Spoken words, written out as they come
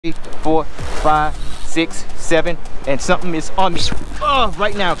3, 4, 5, 6, 7, and something is on me. Oh,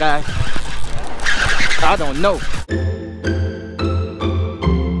 right now, guys. I don't know.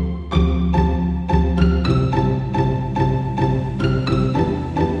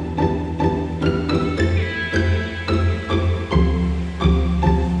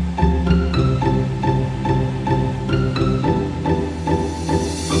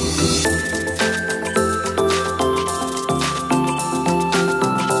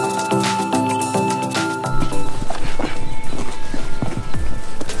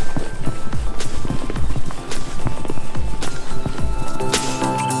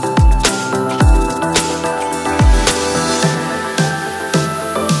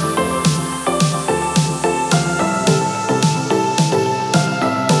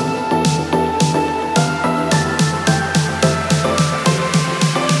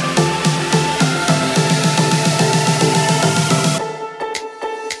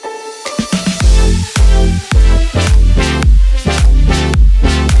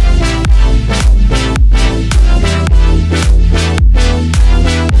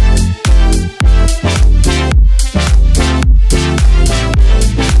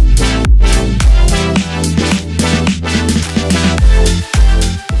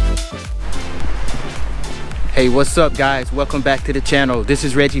 Hey, what's up guys? Welcome back to the channel. This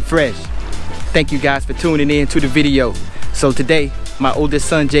is Reggie Fresh. Thank you guys for tuning in to the video. So today, my oldest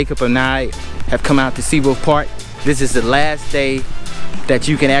son Jacob and I have come out to Seawolf Park. This is the last day that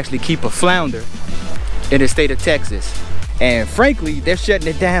you can actually keep a flounder in the state of Texas. And frankly, they're shutting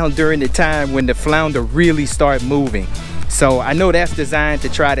it down during the time when the flounder really start moving. So I know that's designed to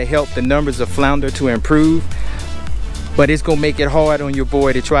try to help the numbers of flounder to improve, but it's gonna make it hard on your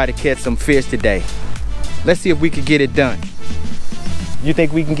boy to try to catch some fish today. Let's see if we can get it done. You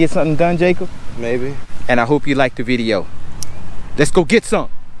think we can get something done, Jacob? Maybe. And I hope you like the video. Let's go get some.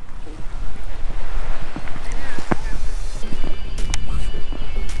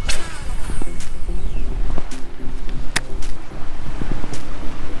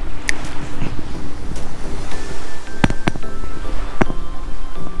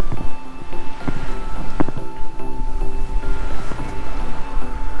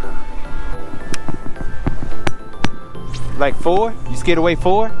 Like 4? You scared away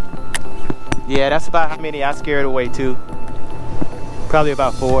 4? Yeah, that's about how many I scared away too. Probably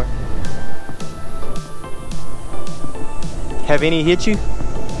about 4. Have any hit you?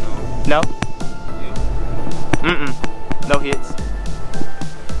 No? Mm-mm. No hits.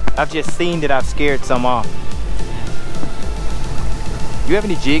 I've just seen that I've scared some off. You have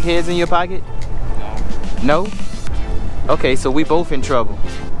any jig heads in your pocket? No. No? Okay, so we both in trouble.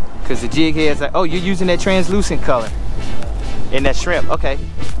 Cause the jig heads like, oh, you're using that translucent color. In that shrimp, okay.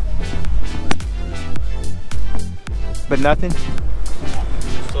 But nothing? So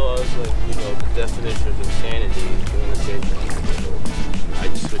I was like, you know, the definition of insanity is doing the same thing. I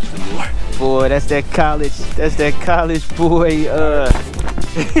just switched to more. Boy, that's that college boy,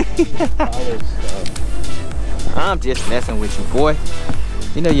 College stuff. I'm just messing with you, boy.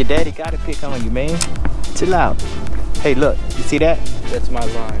 You know your daddy gotta pick on you, man. Chill out. Hey, look, you see that? That's my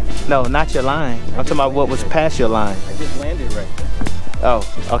line. No, not your line. I'm talking about what was past your line. I just landed right there. Oh,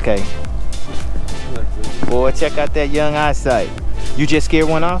 okay. Boy, check out that young eyesight. You just scared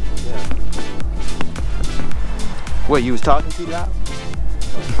one off? Yeah. What, you was talking too loud?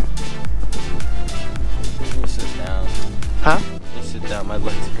 You sit down. Huh? You sit down, my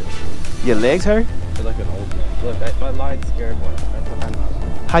legs hurt. Your legs hurt? I feel like an old man. Look, my line's scared one. I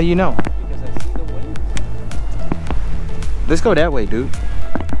know. How do you know? Because I see the wind. Let's go that way, dude.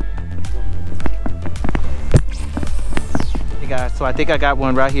 Hey guys, so I think I got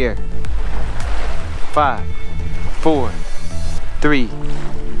one right here. 5, 4, 3,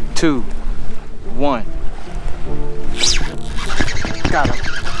 2, 1. Got him.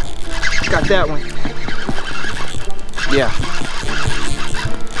 Got that one. Yeah.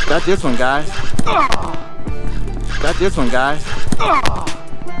 Got this one, guys. Got this one, guys.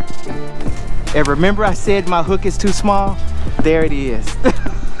 And remember I said my hook is too small? There it is.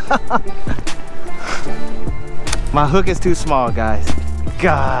 My hook is too small, guys.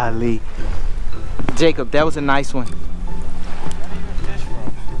 Golly. Jacob, that was a nice one.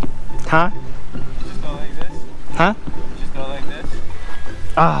 Huh? Just go like this? Huh? Just go like this?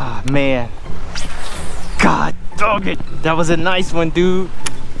 Ah, man. God dog it. That was a nice one, dude.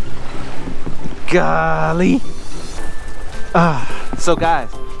 Golly. So guys,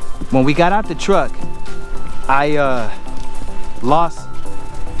 when we got out the truck, I lost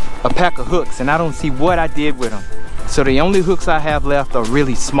a pack of hooks and I don't see what I did with them. So the only hooks I have left are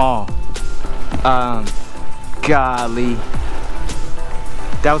really small. Golly.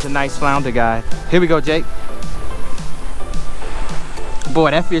 That was a nice flounder, guys. Here we go, Jake.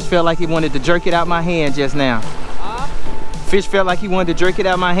 Boy, that fish felt like he wanted to jerk it out my hand just now. Fish felt like he wanted to jerk it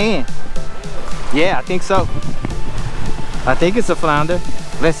out my hand. Yeah, I think so. I think it's a flounder.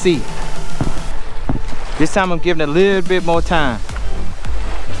 Let's see. This time I'm giving it a little bit more time.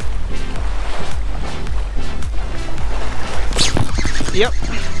 Yep.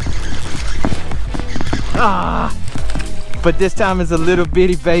 Ah, but this time it's a little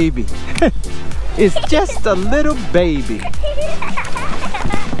bitty baby. It's just a little baby.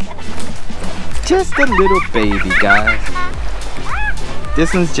 Just a little baby, guys.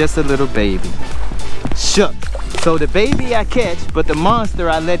 This one's just a little baby. Shuck. So the baby I catch, but the monster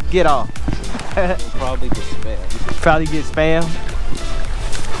I let get off. Probably get spammed. Probably get spammed.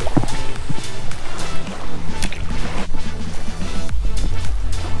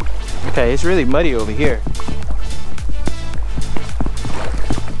 Okay, it's really muddy over here.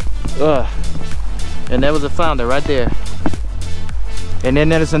 Ugh. And there was a flounder right there. And then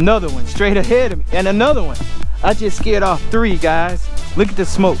there's another one straight ahead of me. And another one. I just scared off 3, guys. Look at the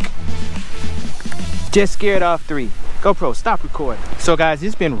smoke. Just scared off 3. GoPro, stop recording. So guys,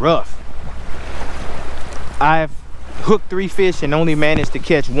 it's been rough. I've hooked 3 fish and only managed to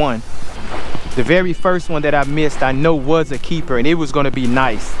catch 1. The very first one that I missed, I know was a keeper, and it was gonna be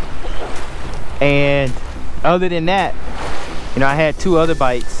nice. And other than that, you know, I had 2 other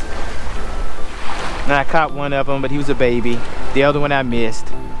bites. And I caught one of them, but he was a baby. The other one I missed,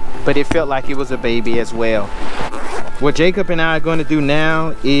 but it felt like it was a baby as well. What Jacob and I are going to do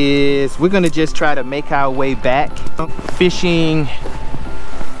now is we're going to just try to make our way back, fishing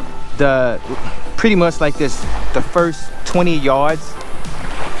pretty much like this, the first 20 yards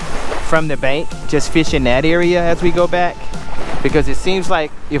from the bank, just fishing that area as we go back, because it seems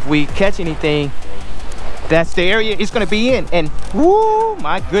like if we catch anything, that's the area it's going to be in. And whoo,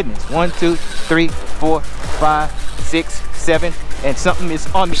 my goodness, 1 2 3 4 5 6 7, and something is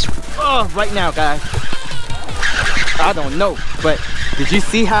on me right now, guys. I don't know, but did you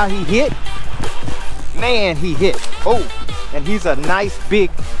see how he hit? Man, he hit. Oh, and he's a nice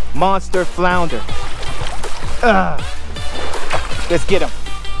big monster flounder. Let's get him.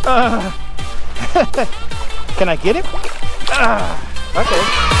 Can I get him? Okay.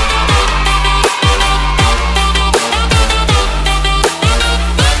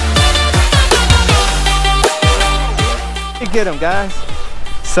 Get him, guys.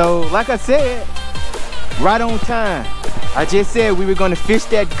 So like I said, right on time. I just said we were going to fish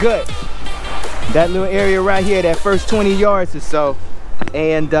that gut, that little area right here, that first 20 yards or so,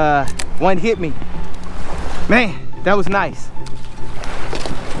 and one hit me. Man, that was nice.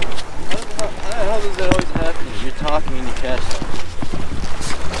 How does that always happen? You're talking and you catch something.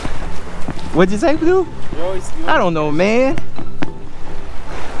 What'd you say, Blue? I don't know, man.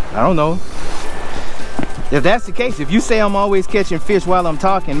 I don't know. If that's the case, if you say I'm always catching fish while I'm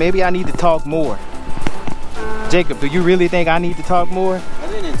talking, maybe I need to talk more. Jacob, do you really think I need to talk more? I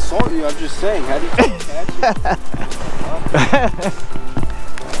didn't insult you, I'm just saying, how do you catch it?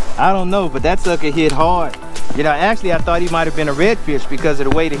 I don't know, but that sucker hit hard. You know, actually I thought he might have been a redfish because of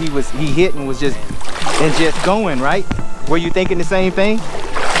the way that he hit and was just going, right? Were you thinking the same thing?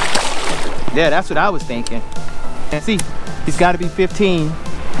 Yeah, that's what I was thinking. And see, he's got to be 15.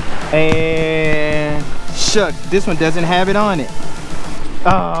 And shucks, this one doesn't have it on it.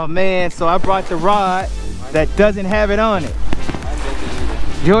 Oh man, so I brought the rod that doesn't have it on it.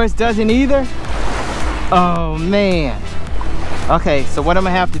 Yours doesn't either? Oh man. Okay, so what I'm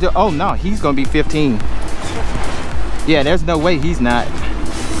gonna have to do, oh no, he's gonna be 15. Yeah, there's no way he's not.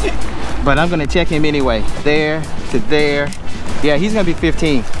 But I'm gonna check him anyway. There to there. Yeah, he's gonna be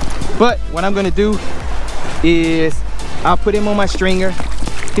 15. But what I'm gonna do is I'll put him on my stringer.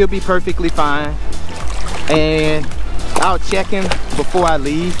 He'll be perfectly fine. And I'll check him before I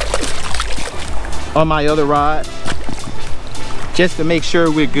leave on my other rod, just to make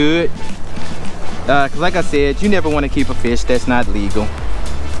sure we're good. Cause like I said, you never want to keep a fish that's not legal.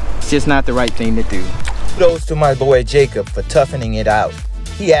 It's just not the right thing to do. Kudos to my boy Jacob for toughening it out.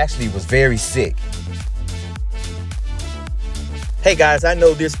 He actually was very sick. Hey guys, I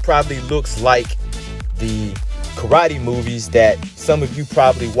know this probably looks like the karate movies that some of you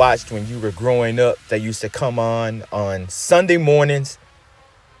probably watched when you were growing up. They used to come on Sunday mornings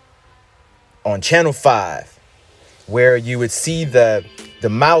on Channel 5, where you would see the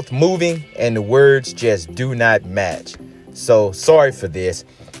mouth moving and the words just do not match. So sorry for this,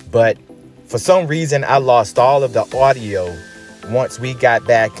 but for some reason I lost all of the audio once we got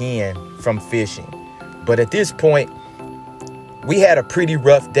back in from fishing. But at this point, we had a pretty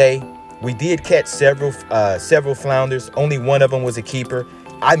rough day. We did catch several flounders. Only one of them was a keeper.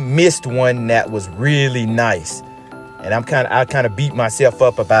 I missed one that was really nice, and I kind of beat myself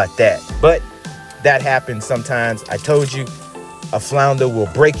up about that. But that happens sometimes. I told you, a flounder will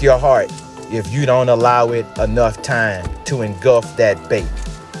break your heart if you don't allow it enough time to engulf that bait.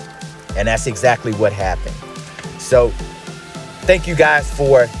 And that's exactly what happened. So thank you guys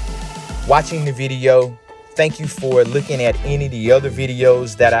for watching the video. Thank you for looking at any of the other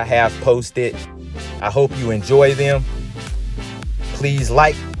videos that I have posted. I hope you enjoy them. Please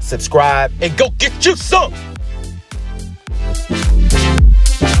like, subscribe, and go get you some.